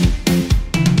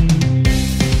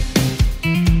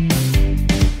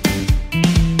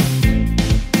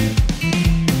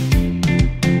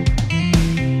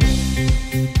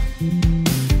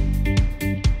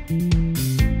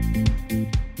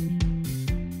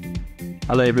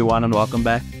Hello everyone and welcome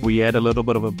back. We had a little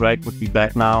bit of a break, but we're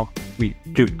back now. We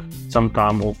took some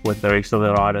time off with the rest of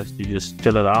the riders to just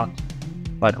chill it out.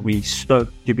 But we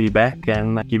stoked to be back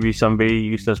and give you some very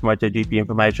useless MotoGP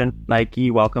information. Nike,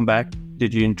 welcome back.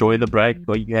 Did you enjoy the break?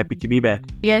 Are you happy to be back?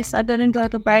 Yes, I did enjoy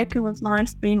the break. It was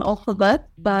nice being off a bit,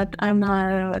 but I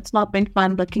know it's not been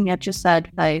fun looking at your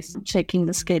sad face, checking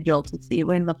the schedule to see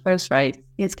when the first race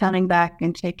is coming back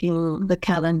and checking the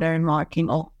calendar and marking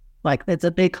off. Like there's a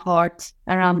big heart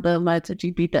around the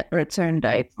MotoGP return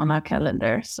date on our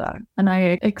calendar. So, and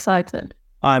I'm excited.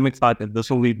 I'm excited.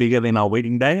 This will be bigger than our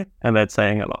wedding day, and that's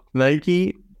saying a lot.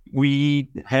 Nike,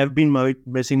 we have been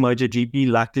missing MotoGP.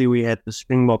 Luckily, we had the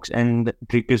Springboks and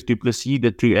Dricus du Plessis, the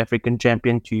two African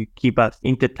champions, to keep us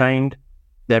entertained.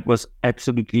 That was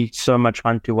absolutely so much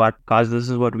fun to watch. Guys, this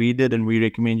is what we did, and we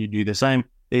recommend you do the same.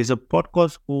 There's a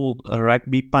podcast called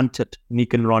Rugby Punted,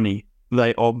 Nick and Ronnie.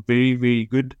 They are very, very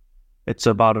good. It's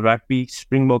about rugby,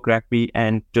 Springbok rugby,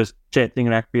 and just chatting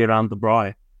rugby around the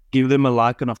braai. Give them a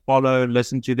like and a follow,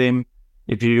 listen to them.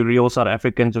 If you're real South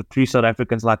Africans or true South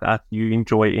Africans like us, you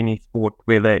enjoy any sport,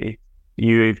 whether it's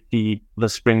UFC, the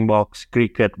Springboks,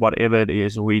 cricket, whatever it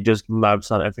is. We just love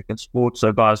South African sports.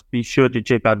 So guys, be sure to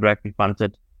check out Rugby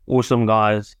Punted. Awesome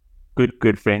guys,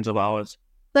 good friends of ours.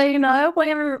 So,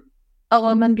 when a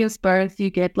woman gives birth, you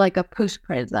get like a push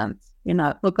present,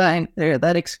 for going through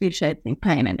that excruciating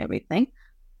pain and everything.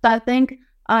 So I think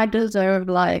I deserve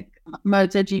like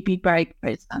MotoGP break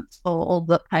presents for all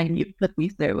the pain you put me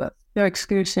through with your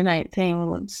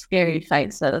excruciating, scary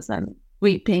faces and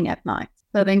weeping at night.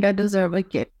 So I think I deserve a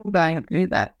gift for going through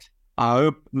that. I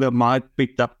hope the mic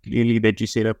picked up clearly that you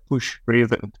said a push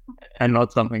present and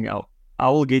not something else. I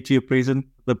will get you a present,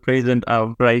 the present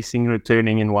of racing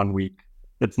returning in 1 week.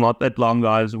 It's not that long,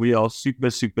 guys. We are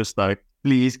super stoked.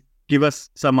 Please give us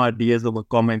some ideas in the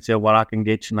comments here what I can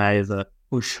get Shanae as a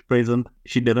push present.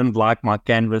 She didn't like my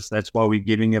canvas. That's why we're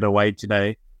giving it away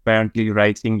today. Apparently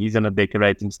racing isn't a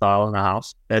decorating style in the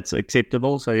house. That's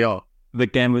acceptable. So yeah, the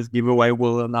canvas giveaway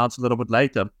we'll announce a little bit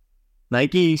later.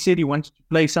 Nike, you said you wanted to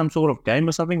play some sort of game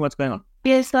or something. What's going on?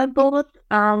 Yes, I thought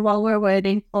while we're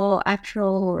waiting for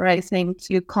actual racing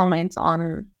to comment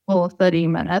on for 30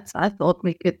 minutes, I thought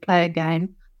we could play a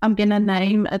game. I'm going to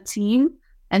name a team,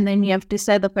 and then you have to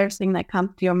say the first thing that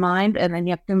comes to your mind, and then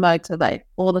you have to motivate,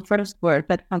 or the first word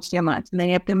that comes to your mind, and then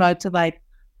you have to motivate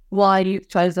why you've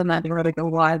chosen that word or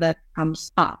why that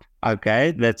comes up.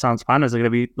 Okay, that sounds fun. Is it going to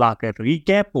be like a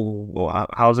recap, or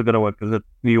how's it going to work? Do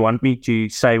you want me to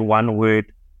say one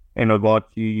word in regard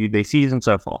to the season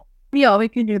so far? Yeah, we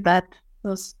can do that.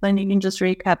 Because then you can just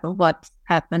recap of what's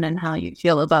happened and how you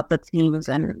feel about the teams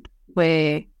and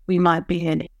where we might be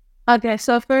heading. Okay,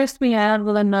 so first we have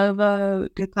Lenovo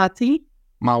Ducati.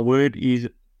 My word is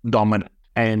dominant,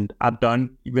 and I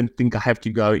don't even think I have to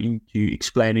go into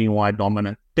explaining why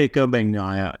dominant. Pecco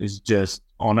Bagnaia is just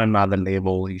on another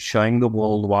level. He's showing the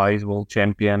world why he's world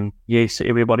champion. Yes,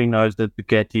 everybody knows that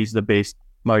Ducati is the best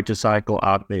motorcycle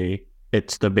out there.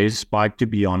 It's the best bike to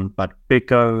be on, but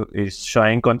Pecco is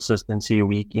showing consistency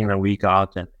week in and week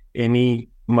out, and any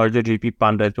MotoGP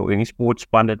pundit or any sports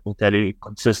pundit will tell you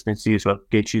consistency is what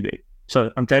gets you there.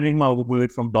 So I'm changing my word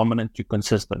from dominant to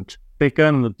consistent. Pecco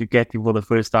and the Ducati for the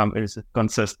first time is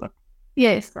consistent.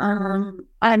 Yes,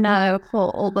 I know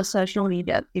for all the social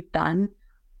media you've done,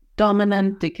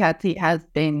 dominant Ducati has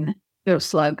been your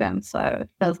slogan, so it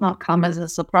does not come as a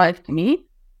surprise to me.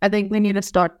 I think we need to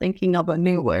start thinking of a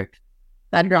new word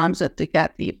that rhymes with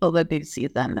Ducati for the new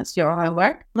season. It's your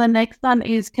homework. The next one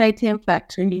is KTM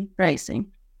Factory Racing.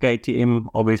 KTM,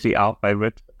 obviously our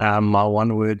favorite. My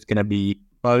one word's going to be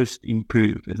most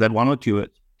improved. Is that one or two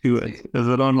words? 2 words. Because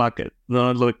I don't like it. I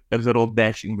don't look, is it all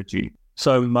dashing between?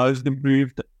 So most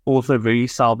improved, also very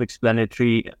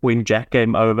self-explanatory. When Jack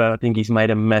came over, I think he's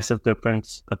made a massive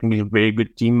difference. I think he's a very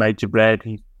good teammate to Brad.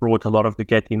 He's brought a lot of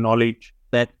Ducati knowledge.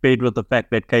 That paired with the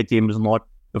fact that KTM is not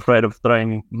afraid of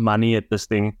throwing money at this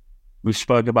thing. We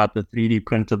spoke about the 3D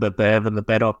printer that they have in the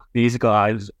paddock. These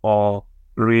guys are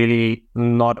really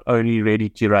not only ready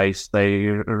to race,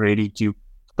 they're ready to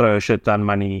throw a shit ton of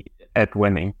money at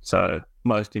winning. So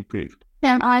most improved.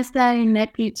 Can I say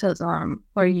nepotism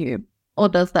for you? Or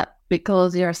does that,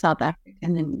 because you're South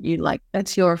African and you like,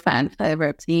 that's your fan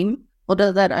favorite team? Or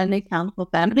does that only count for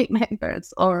family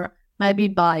members? Or maybe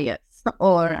bias?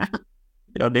 Or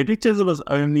Yeah, nepotism is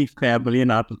only family,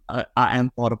 and I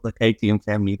am part of the KTM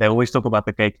family. They always talk about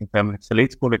the KTM family, so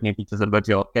let's call it nepotism. But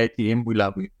yeah, KTM, we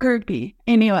love you. Groupie.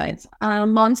 Anyways,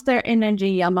 Monster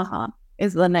Energy Yamaha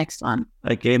is the next one.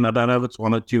 Again, I don't know if it's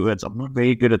 1 or 2 words. I'm not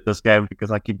very good at this game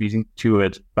because I keep using 2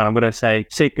 words, but I'm going to say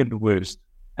second worst.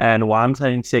 And why I'm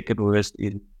saying second worst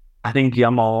is I think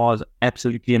Yamaha is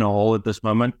absolutely in a hole at this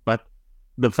moment, but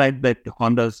the fact that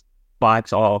Honda's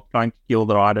bikes are trying to kill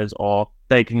the riders are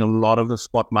taking a lot of the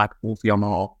spotlight off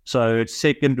Yamaha. So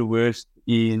second worst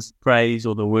is praise,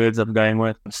 or the words I'm going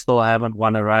with. Still haven't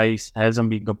won a race, hasn't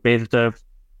been competitive.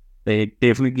 They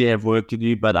definitely have work to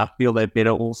do, but I feel they're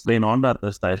better off than Honda at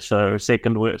this stage. So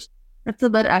second worst. It's a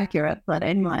bit accurate, but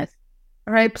anyways.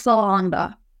 Repsol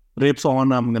Honda. Repsol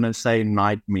Honda, I'm going to say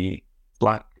nightmare.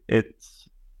 Like, it's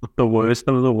the worst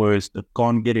of the worst. It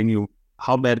can't get any.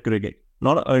 How bad could it get?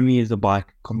 Not only is the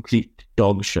bike complete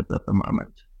dog shit at the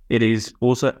moment, it is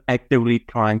also actively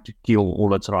trying to kill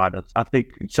all its riders. I think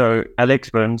so. Alex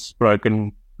Burns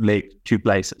broken leg 2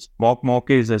 places. Mark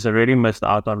Marquez has already missed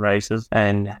out on races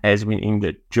and has been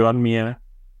injured. John Mir,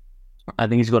 I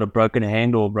think he's got a broken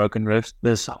hand or a broken wrist.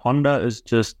 This Honda is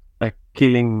just a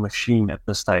killing machine at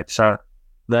this stage. So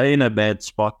they're in a bad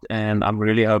spot, and I'm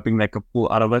really hoping they can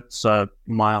pull out of it. So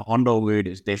my Honda word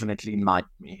is definitely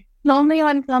nightmare. Normally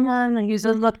when someone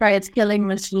uses the phrase killing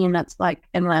machine, it's like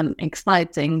in an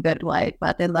exciting, good way.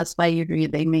 But in this way, you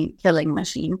really mean killing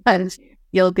machine, and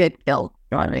you'll get killed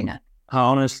driving it. I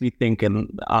honestly think,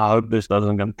 and I hope this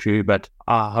doesn't come true, but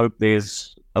I hope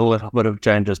there's a little bit of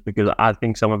changes, because I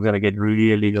think someone's going to get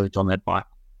really hurt on that bike.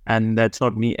 And that's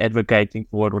not me advocating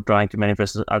for it or trying to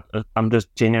manifest it. I'm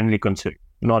just genuinely concerned.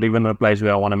 Not even a place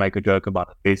where I want to make a joke about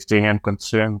it. There's genuine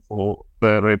concern for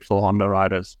the Repsol Honda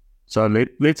riders. So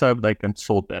let's hope they can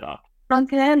sort that out.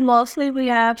 Okay, and lastly we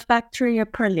have Factory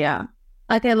Aprilia.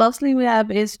 Okay, lastly we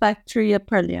have is Factory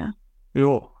Aprilia.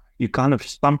 Yo, you kind of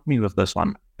stumped me with this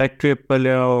one. Factory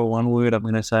Aprilia, one word I'm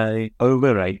going to say,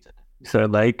 overrated. So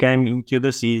they came into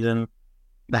the season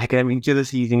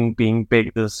being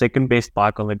picked the second best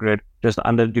bike on the grid, just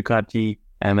under Ducati,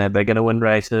 and they're going to win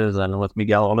races. And with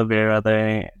Miguel Oliveira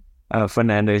there,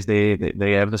 Fernandez there,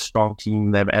 they have the strong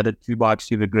team. They've added 2 bikes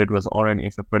to the grid with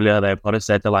RNF Aprilia. They've got a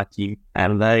satellite team,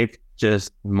 and they've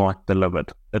just not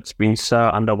delivered. It's been so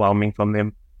underwhelming from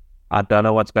them. I don't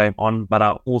know what's going on, but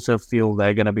I also feel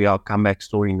they're going to be our comeback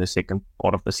story in the second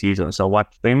part of the season. So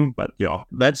watch them. But yeah,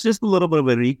 that's just a little bit of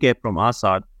a recap from our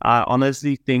side. I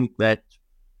honestly think that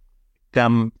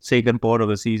come second part of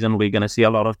the season, we're going to see a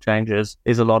lot of changes.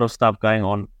 There's a lot of stuff going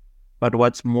on. But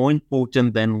what's more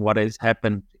important than what has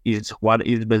happened is what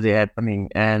is busy happening.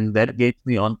 And that gets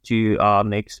me on to our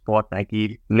next part,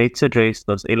 Nike. Let's address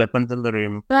those elephants in the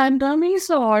room. But don't be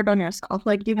so hard on yourself.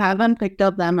 Like, you haven't picked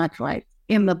up that much weight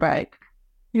in the break.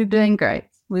 You're doing great.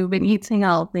 We've been eating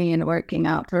healthy and working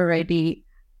out already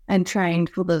and trained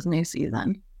for this new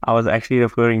season. I was actually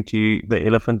referring to the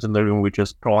elephants in the room, which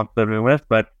is Trant the room with,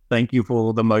 but thank you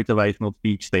for the motivational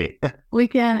speech there. We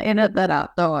can edit that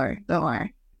out. Don't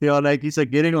worry. Yeah, Nike, so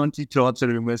getting on to Trant's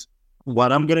rumors,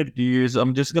 what I'm going to do is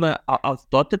I'll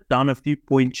jotted down a few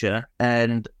points here,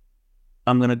 and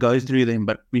I'm going to go through them.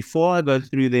 But before I go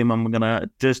through them, I'm going to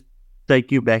just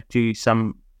take you back to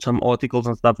some articles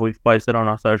and stuff we've posted on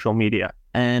our social media.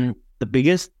 And the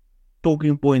biggest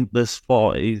talking point this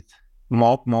far is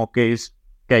Mark Marquez,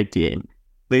 KTM.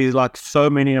 There's like so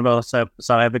many of our South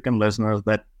African listeners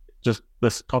that just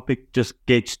this topic just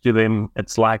gets to them.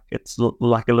 It's like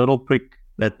a little prick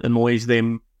that annoys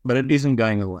them, but it isn't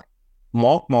going away.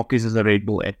 Mark Marquez is a Red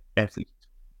Bull athlete.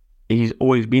 He's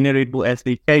always been a Red Bull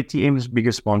athlete. KTM's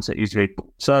biggest sponsor is Red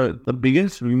Bull. So the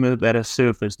biggest rumor that has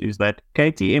surfaced is that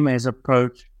KTM has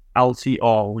approached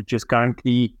LCR, which is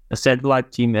currently a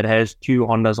satellite team that has 2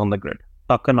 Hondas on the grid,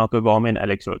 Taka Nakagami and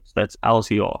Alex Rhodes. That's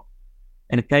LCR.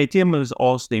 And KTM has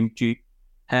asked them to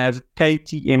have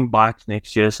KTM bikes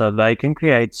next year so they can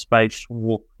create space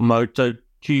for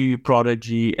Moto2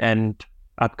 Prodigy and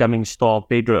upcoming star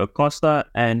Pedro Acosta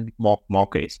and Mark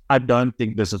Marquez. I don't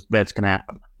think that's going to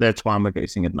happen. That's why I'm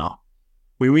addressing it now.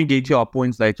 When we get to our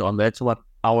points later on, that's what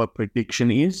our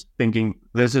prediction is, thinking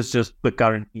this is just the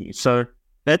current news. So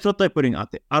that's what they're putting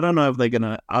out there. I don't know if they're going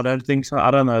to, I don't think so.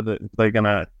 I don't know that they're going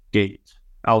to get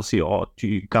LCR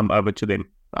to come over to them.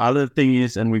 The other thing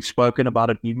is, and we've spoken about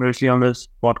it numerously on this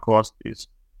podcast, is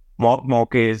Mark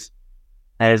Marquez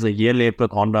has a year left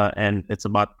with Honda, and it's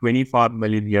about 25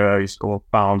 million euros or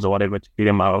pounds or whatever to get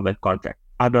him out of that contract.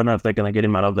 I don't know if they're going to get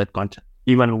him out of that contract,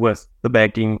 even with the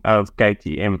backing of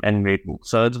KTM and Red Bull.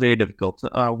 So it's very difficult.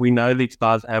 We know these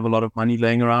guys have a lot of money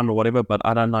laying around or whatever, but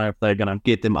I don't know if they're going to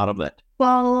get them out of that.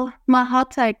 Well, my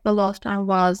hot take the last time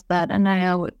was that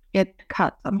Anaya would get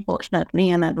cut,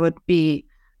 unfortunately, and it would be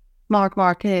Mark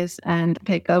Marquez and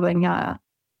Pecco Bagnaia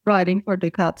riding for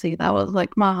Ducati. That was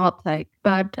like my hot take.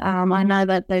 But I know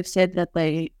that they've said that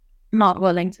they're not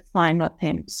willing to sign with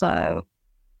him. So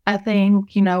I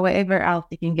think, wherever else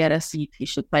he can get a seat, he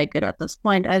should take it at this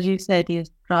point. As you said,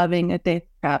 he's driving a death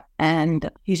trap and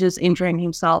he's just injuring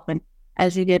himself. And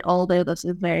as you get older, this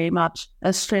is very much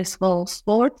a stressful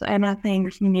sport. And I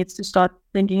think he needs to start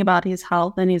thinking about his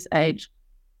health and his age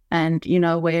and,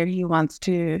 where he wants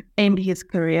to end his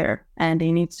career. And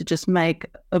he needs to just make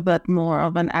a bit more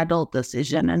of an adult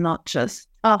decision and not just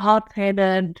a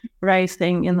hot-headed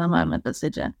racing in the moment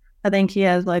decision. I think he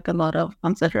has a lot of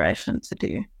considerations to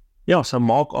do. Yeah, so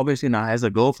Mark obviously now has a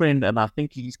girlfriend, and I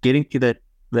think he's getting to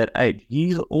that age.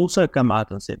 He's also come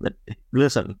out and said that,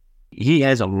 listen, he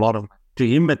has a lot of money. To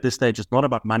him at this stage, it's not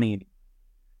about money.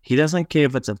 He doesn't care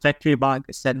if it's a factory bike,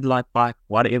 a satellite bike,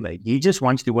 whatever. He just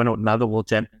wants to win another world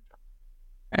championship.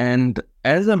 And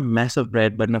as a massive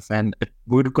Brad Binder fan, it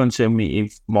would concern me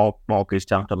if Mark is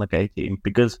jumped on the KTM,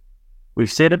 because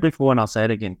we've said it before and I'll say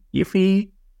it again. If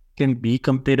he can be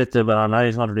competitive, and I know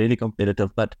he's not really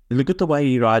competitive, but look at the way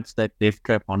he rides that death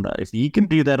trap Honda. If he can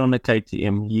do that on the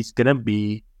KTM, he's going to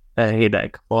be a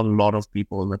headache for a lot of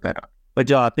people in the paddock. But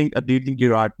yeah, I do think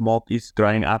you're right. Mark is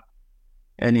growing up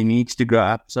and he needs to grow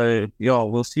up. So yeah,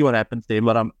 we'll see what happens there,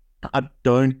 but I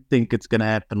don't think it's going to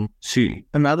happen soon.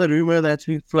 Another rumor that's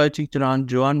been floating around,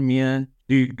 Joan Mir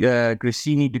to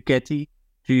Gresini Ducati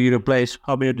to replace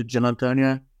Fabio Di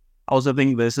Giannantonio. I also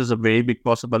think this is a very big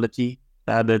possibility.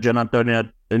 The Giannantonio,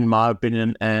 in my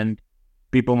opinion, and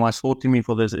people might fault to me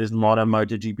for this, is not a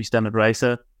MotoGP standard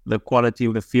racer. The quality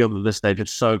of the field at this stage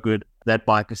is so good. That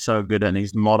bike is so good, and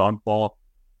he's not on par.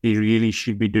 He really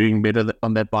should be doing better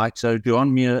on that bike. So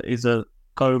Joan Mir is a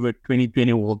COVID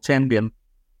 2020 world champion.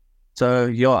 So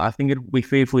yeah, I think it would be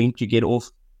fair for him to get off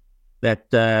that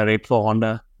rep for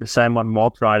Honda, the same one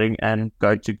Mark's riding, and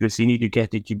go to Gresini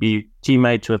Ducati to be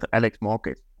teammates with Alex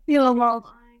Marquez. Yeah, well,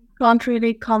 I can't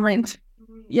really comment.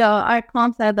 Yeah, I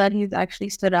can't say that he's actually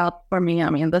stood out for me. I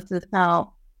mean, this is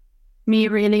now me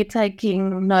really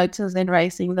taking notice in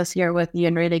racing this year with you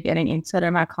and really getting into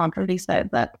him. I can't really say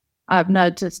that I've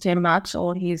noticed him much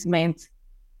or he's meant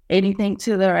anything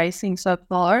to the racing so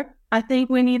far. I think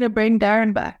we need to bring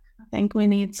Darren back. I think we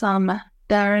need some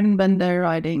Darren Binder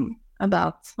riding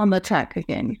about on the track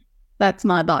again. That's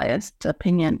my biased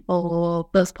opinion for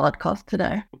this podcast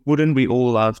today. Wouldn't we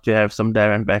all love to have some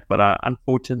Darren back? But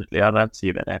unfortunately, I don't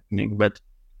see that happening. But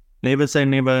never say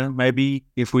never. Maybe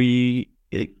if we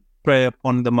pray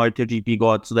upon the MotoGP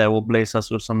gods, they will bless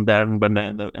us with some Darren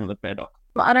Binder in the paddock.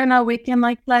 I don't know, we can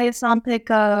play some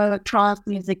trance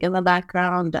music in the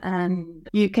background and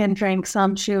you can drink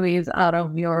some chewies out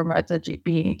of your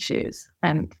MotoGP shoes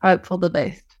and hope for the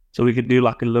best. So we could do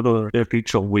a little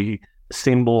ritual. We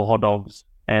assemble hot dogs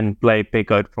and play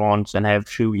Pecco France and have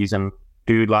shoeies and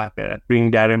do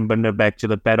bring Darren Binder back to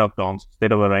the paddock dance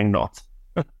instead of a rain dance.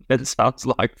 That sounds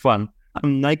like fun.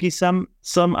 Nike, some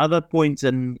other points,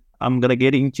 and I'm going to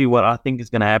get into what I think is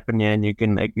going to happen here, and you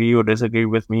can agree or disagree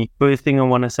with me. First thing I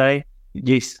want to say,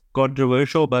 yes,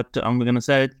 controversial, but I'm going to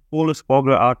say it, Paul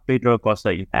Espargaro out Pedro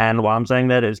Acosta in. And why I'm saying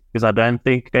that is because I don't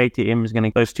think KTM is going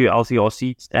to those two LCR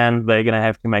seats, and they're going to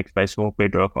have to make space for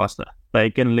Pedro Acosta. They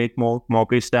can let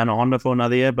Marquez stay on Honda for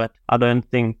another year, but I don't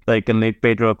think they can let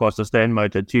Pedro Acosta stay in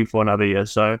Moto2 for another year.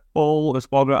 So Paul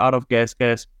Espargaro out of gas,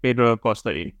 Pedro Acosta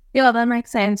in. Yeah, that makes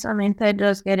sense. I mean,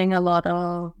 Pedro's getting a lot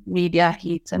of media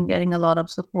heat and getting a lot of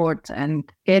support and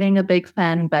getting a big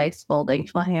fan base building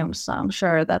for him. So I'm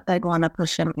sure that they'd want to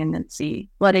push him in and see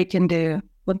what he can do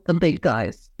with the big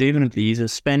guys. Definitely. He's a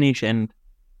Spanish and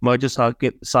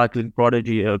motorcycling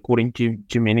prodigy, according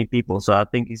to many people. So I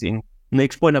think he's in.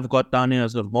 Next point I've got down here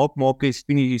is that Marc Marquez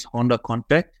finish his Honda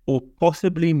contract or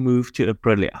possibly move to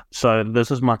Aprilia. So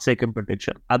this is my second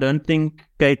prediction. I don't think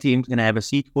KTM's going to have a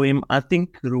seat for him. I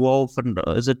think Raul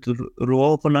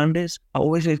Fernandez? I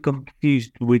always get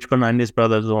confused which Fernandez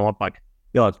brothers are on what bike.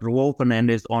 Yeah, it's Raul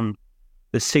Fernandez on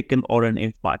the second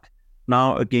RNF bike.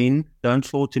 Now, again, don't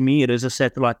fall to me. It is a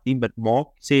satellite team, but Mark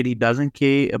said he doesn't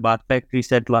care about factory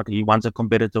satellite. He wants a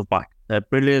competitive bike.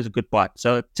 Aprilia is a good bike.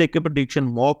 So, take a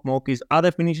prediction. Mark is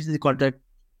either finishes his contract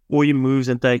or he moves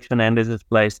and takes Fernandez's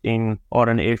place in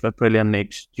RNF Aprilia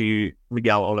next to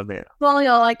Miguel Oliveira. Well,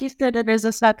 yeah, like you said, it is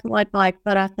a satellite bike,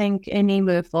 but I think any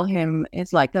move for him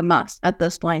is like a must at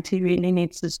this point. He really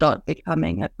needs to start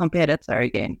becoming a competitor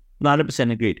again.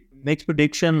 100% agreed. Next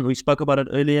prediction, we spoke about it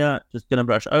earlier, just going to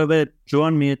brush over it.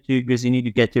 Joan Mir to Gresini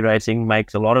Ducati Racing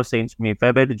makes a lot of sense to me.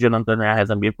 Fabio Di Giannantonio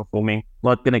hasn't been performing.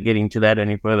 Not going to get into that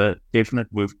any further. Definite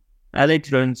move.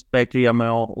 Alex Rins, Factory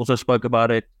Yamaha, also spoke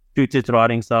about it. Suited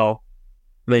riding style.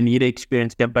 They need an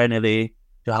experienced campaigner there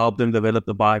to help them develop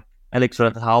the bike. Alex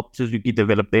Rins helped Suzuki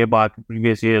develop their bike in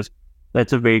previous years.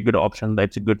 That's a very good option.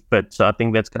 That's a good fit. So I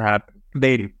think that's going to happen.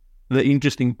 Then, the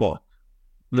interesting part.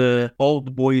 the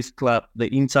old boys club, the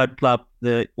inside club,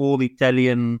 the all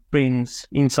Italian friends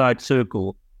inside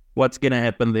circle. What's going to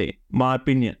happen there? My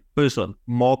opinion. First one,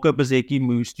 Marco Bezzecchi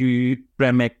moves to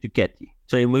Pramac Ducati.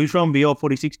 So he moves from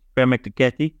VR46 to Pramac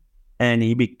Ducati, and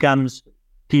he becomes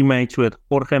teammates with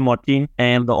Jorge Martin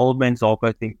and the old man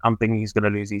Zarco. I'm thinking he's going to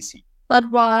lose his seat. But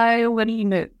why would he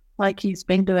move? Like, he's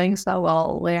been doing so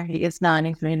well where he is now, and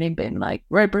he's really been like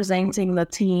representing the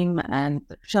team and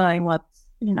showing what's,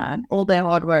 all their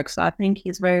hard work. So I think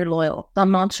he's very loyal. So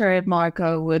I'm not sure if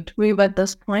Marco would move at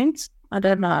this point. I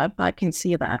don't know if I can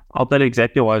see that. I'll tell you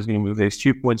exactly why he's going to move. There's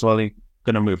 2 points why he's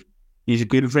going to move. He's a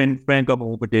good friend, Franco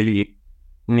Morbidelli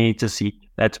needs a seat.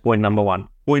 That's point number 1.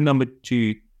 Point number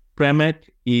 2, Pramac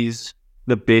is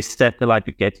the best satellite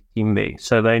Ducati team there.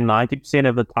 So they 90%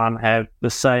 of the time have the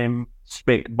same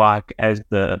spec bike as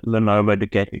the Lenovo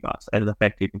Ducati guys, as the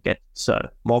factory Ducati. So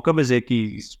Marco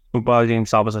Bezzecchi is proposing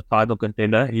himself as a title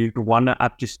contender. He won an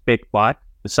up to spec bike,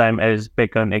 the same as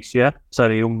Pecco next year. So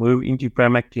he'll move into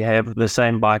Pramac to have the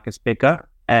same bike as Pecco,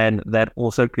 and that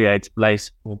also creates place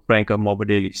for Franco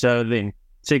Morbidelli. So then,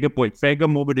 second point, Franco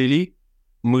Morbidelli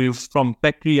moves from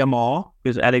factory Yamaha,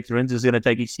 because Alex Rins is going to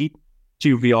take his seat,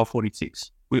 to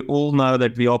VR46. We all know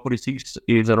that VR46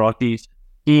 is Rossi's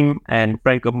team, and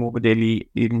Franco Morbidelli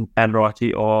and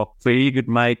Rossi are very good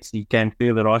mates. He can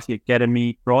fill the Rossi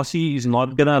Academy. Rossi is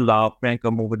not going to allow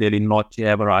Franco Morbidelli not to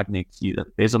have a ride next season.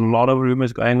 There's a lot of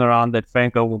rumors going around that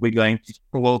Franco will be going to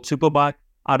World Superbike.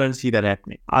 I don't see that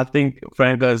happening. I think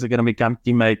Franco is going to become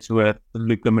teammates with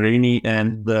Luca Marini,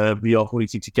 and the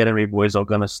VR46 Academy boys are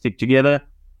going to stick together.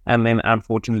 And then,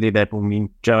 unfortunately, that will mean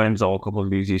Johan Zarco will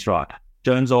lose his ride.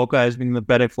 Johan Zarco has been in the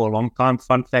paddock for a long time.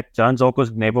 Fun fact, Johan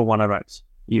Zarco's never won a race.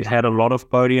 He's had a lot of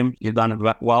podiums. He's done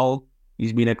it well.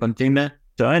 He's been a contender.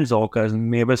 Johan Zarco has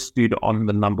never stood on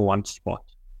the number 1 spot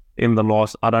in the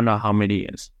last, I don't know how many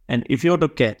years. And if you're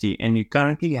Ducati and you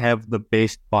currently have the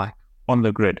best bike on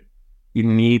the grid, you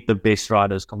need the best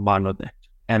riders combined with that.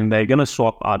 And they're going to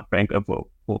swap out Franco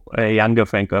for a younger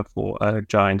Franco for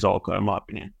Johan Zarco, in my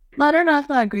opinion. I don't know if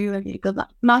I agree with you, because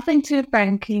nothing to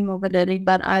Frankie Morbidelli,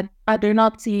 but I do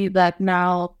not see that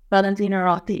now Valentino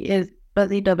Rossi is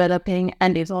busy developing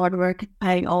and his hard work is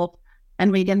paying off,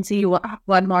 and we can see what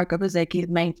Marco Bezzecchi is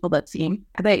made for the team.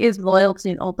 There is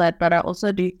loyalty and all that, but I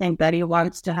also do think that he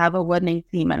wants to have a winning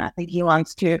team, and I think he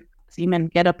wants to see him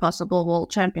and get a possible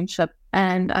world championship.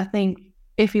 And I think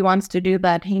if he wants to do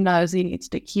that, he knows he needs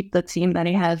to keep the team that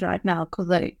he has right now, because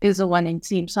it is a winning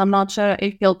team. So I'm not sure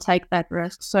if he'll take that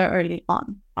risk so early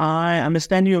on. I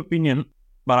understand your opinion,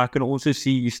 but I can also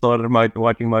see you started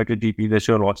watching MotoGP this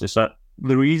year, Rossi. So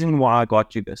the reason why I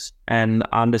got you this, and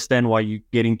I understand why you're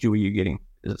getting to where you're getting,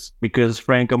 is because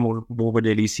Franco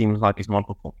Morbidelli seems like he's not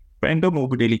performing. Franco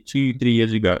Morbidelli 2-3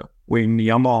 years ago, when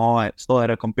Yamaha still had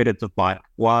a competitive bike,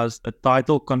 was a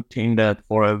title contender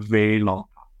for a very long time.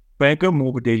 Franco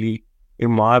Morbidelli,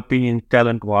 in my opinion,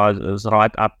 talent-wise, is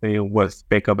right up there with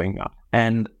Pecco Bagnaia.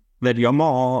 And that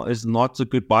Yamaha is not a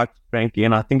good bike for Frankie.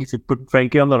 And I think if you put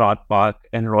Frankie on the right bike,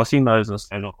 and Rossi knows this,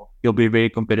 he'll be very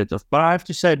competitive. But I have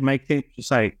to say, it makes sense to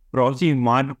say, Rossi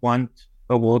might want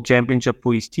a world championship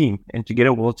for his team. And to get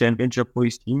a world championship for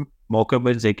his team, Marco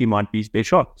Bezzecchi might be his best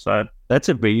shot. So that's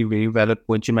a very, very valid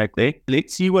point you make there.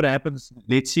 Let's see what happens.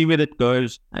 Let's see where it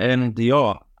goes. And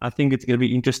yeah, I think it's going to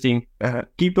be interesting.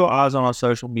 Keep your eyes on our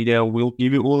social media. We'll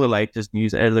give you all the latest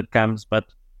news as it comes. But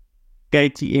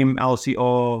KTM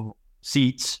LCR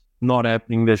seats not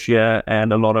happening this year,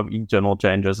 and a lot of internal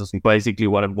changes is basically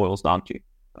what it boils down to.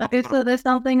 Okay, so there's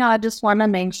something I just want to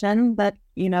mention that,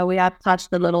 we have touched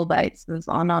a little bit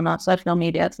on our social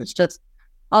media. It's just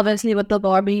obviously with the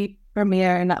Barbie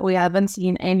premiere, and that we haven't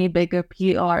seen any bigger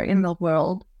PR in the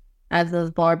world as this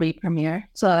Barbie premiere.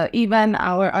 So even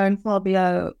our own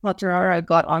Fabio Quartararo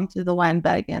got onto the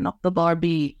bandwagon of the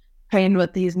Barbie train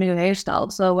with these new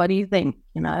hairstyles. So what do you think?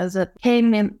 Is it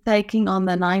Ken taking on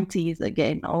the 90s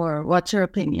again, or what's your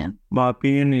opinion? My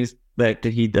opinion is that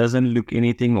he doesn't look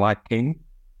anything like Ken.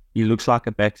 He looks like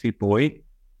a Backstreet Boy.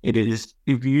 It is,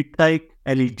 if you take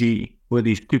LED with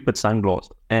his stupid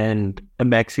sunglasses and a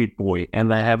Backstreet Boy,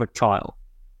 and they have a child,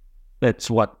 that's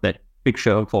what that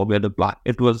picture of Fabio looked like.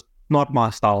 It was not my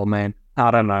style, man.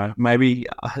 I don't know. Maybe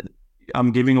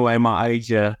I'm giving away my age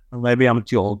here. Maybe I'm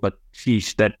too old, but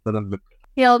sheesh, that doesn't look good.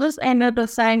 He'll just end up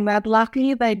saying that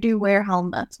luckily they do wear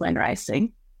helmets when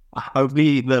racing.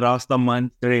 Hopefully the Rasta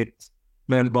man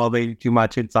don't bother too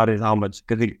much inside his helmets,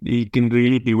 because he can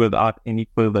really be without any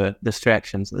further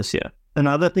distractions this year.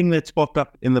 Another thing that's popped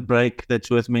up in the break that's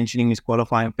worth mentioning is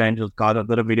qualifying changes. God, I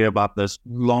did a video about this.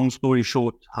 Long story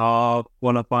short, how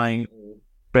qualifying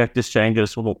practice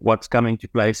changes or what's coming to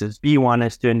place is P1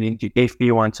 has turned into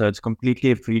FP1, so it's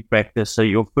completely a free practice. So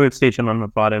your first session on a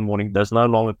Friday morning does no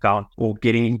longer count or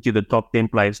getting into the top 10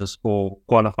 places for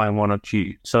qualifying 1 or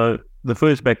 2. So the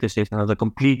first practice session is a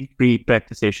complete free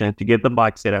practice session to get the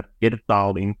bike set up, get it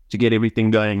dialed in, to get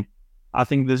everything going. I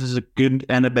think this is a good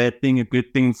and a bad thing. A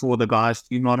good thing for the guys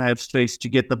to not have stress to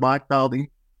get the bike dialed in.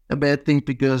 A bad thing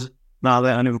because now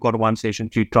they only got 1 session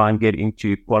to try and get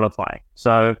into qualifying.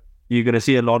 So you're going to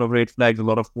see a lot of red flags, a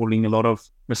lot of falling, a lot of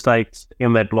mistakes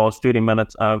in that last 30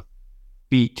 minutes of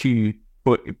P2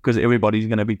 because everybody's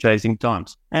going to be chasing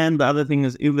times. And the other thing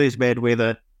is, if there's bad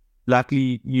weather,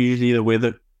 luckily, usually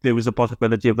there was a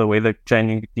possibility of the weather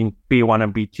changing between P1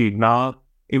 and P2. Now,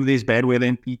 if there's bad weather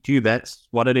in P2, that's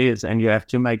what it is, and you have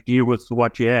to make do with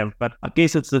what you have. But I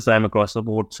guess it's the same across the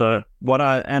board. So what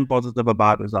I am positive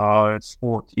about is our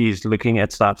sport is looking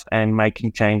at stuff and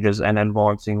making changes and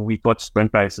advancing. We've got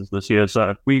sprint races this year,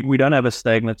 so we don't have a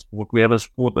stagnant sport. We have a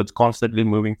sport that's constantly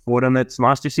moving forward, and it's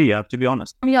nice to see, to be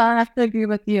honest. Yeah, I have to agree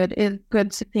with you. It is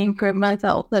good to see improvements. I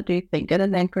also do think it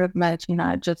is improvement,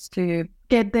 just to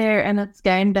get there and it's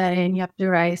game day and you have to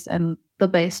race and the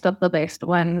best of the best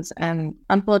wins, and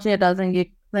unfortunately it doesn't give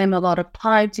them a lot of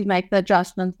time to make the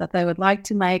adjustments that they would like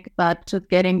to make, but just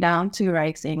getting down to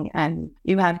racing and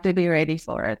you have to be ready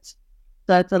for it.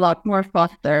 So it's a lot more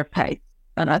faster pace,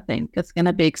 and I think it's going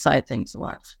to be exciting to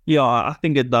watch. Yeah, I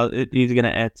think it does. It is going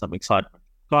to add some excitement.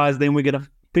 Guys, then we're going to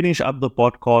finish up the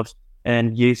podcast,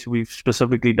 and yes, we've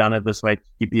specifically done it this way to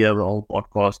keep the overall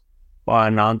podcast by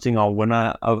announcing our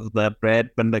winner of the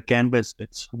Brad Binder Canvas.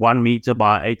 It's 1 meter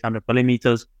by 800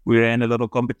 millimeters. We ran a little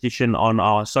competition on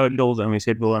our socials and we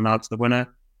said we'll announce the winner.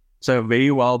 So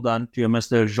very well done to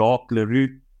Mr. Jacques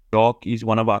Leroux. Jacques is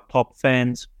one of our top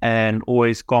fans and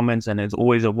always comments and is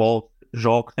always involved.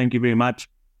 Jacques, thank you very much.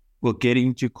 We'll get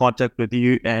into contact with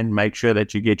you and make sure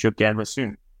that you get your canvas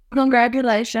soon.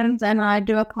 Congratulations, and I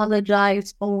do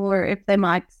apologize for if they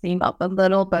might seem up a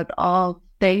little bit of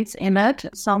dates in it.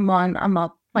 Someone, I'm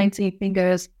not pointing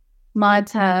fingers, might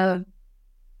have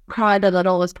cried a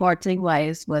little with parting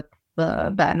ways with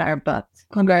the banner, but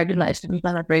congratulations,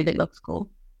 and it really looks cool.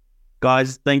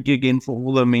 Guys, thank you again for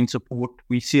all the immense support.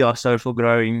 We see our social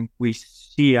growing. We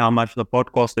see how much the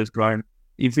podcast has grown.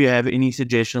 If you have any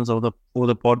suggestions for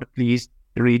the pod, please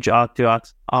reach out to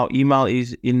us. Our email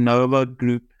is Innova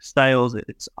Group Sales.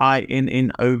 It's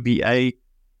INNOVAGROUPSALES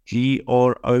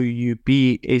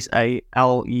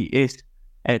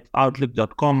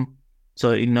 @outlook.com.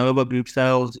 So Innova Group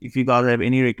Sales. If you guys have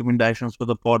any recommendations for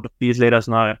the pod, please let us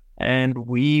know. And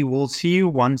we will see you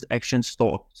once action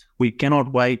starts. We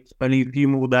cannot wait. Only a few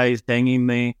more days, hang in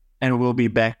there, and we'll be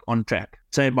back on track.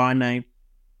 Say bye, Nate.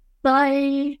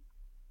 Bye.